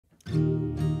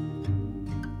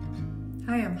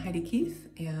Hi, I'm Heidi Keith,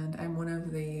 and I'm one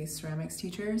of the ceramics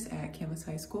teachers at Camas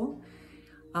High School.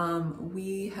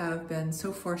 We have been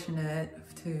so fortunate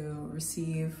to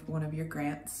receive one of your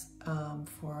grants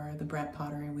for the Brent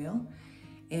pottery wheel,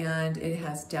 and it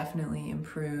has definitely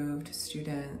improved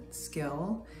student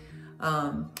skill.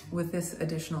 With this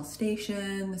additional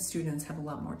station, the students have a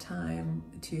lot more time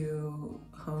to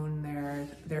hone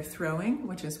their throwing,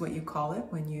 which is what you call it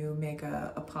when you make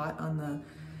a pot on the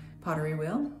pottery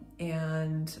wheel.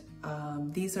 And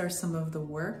these are some of the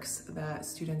works that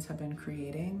students have been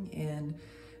creating in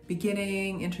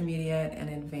beginning, intermediate, and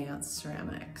advanced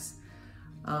ceramics.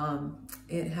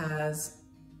 It has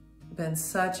been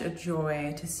such a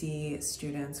joy to see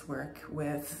students work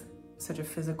with such a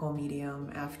physical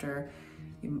medium after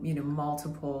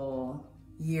multiple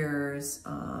years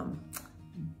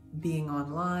being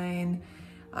online.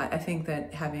 I think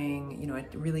that having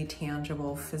a really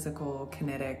tangible, physical,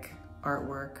 kinetic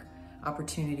artwork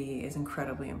opportunity is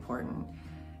incredibly important.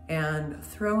 And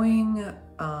throwing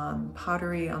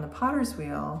pottery on the potter's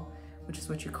wheel, which is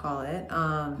what you call it,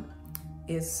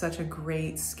 is such a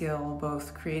great skill,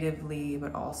 both creatively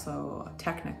but also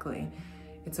technically.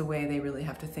 It's a way they really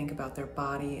have to think about their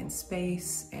body in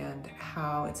space and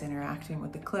how it's interacting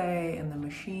with the clay and the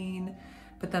machine,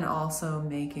 but then also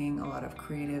making a lot of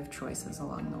creative choices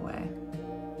along the way.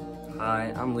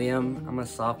 Hi, I'm Liam. I'm a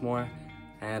sophomore,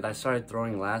 and I started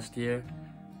throwing last year.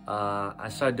 I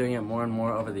started doing it more and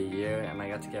more over the year, and I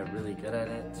got to get really good at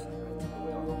it.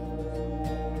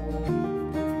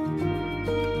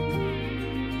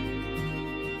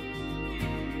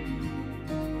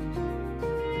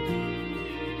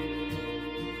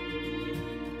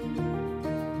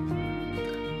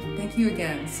 Thank you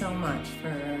again so much for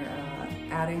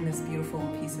adding this beautiful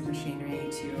piece of machinery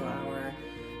to our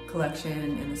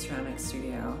collection in the ceramics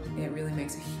studio. It really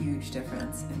makes a huge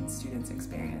difference in students'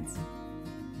 experience.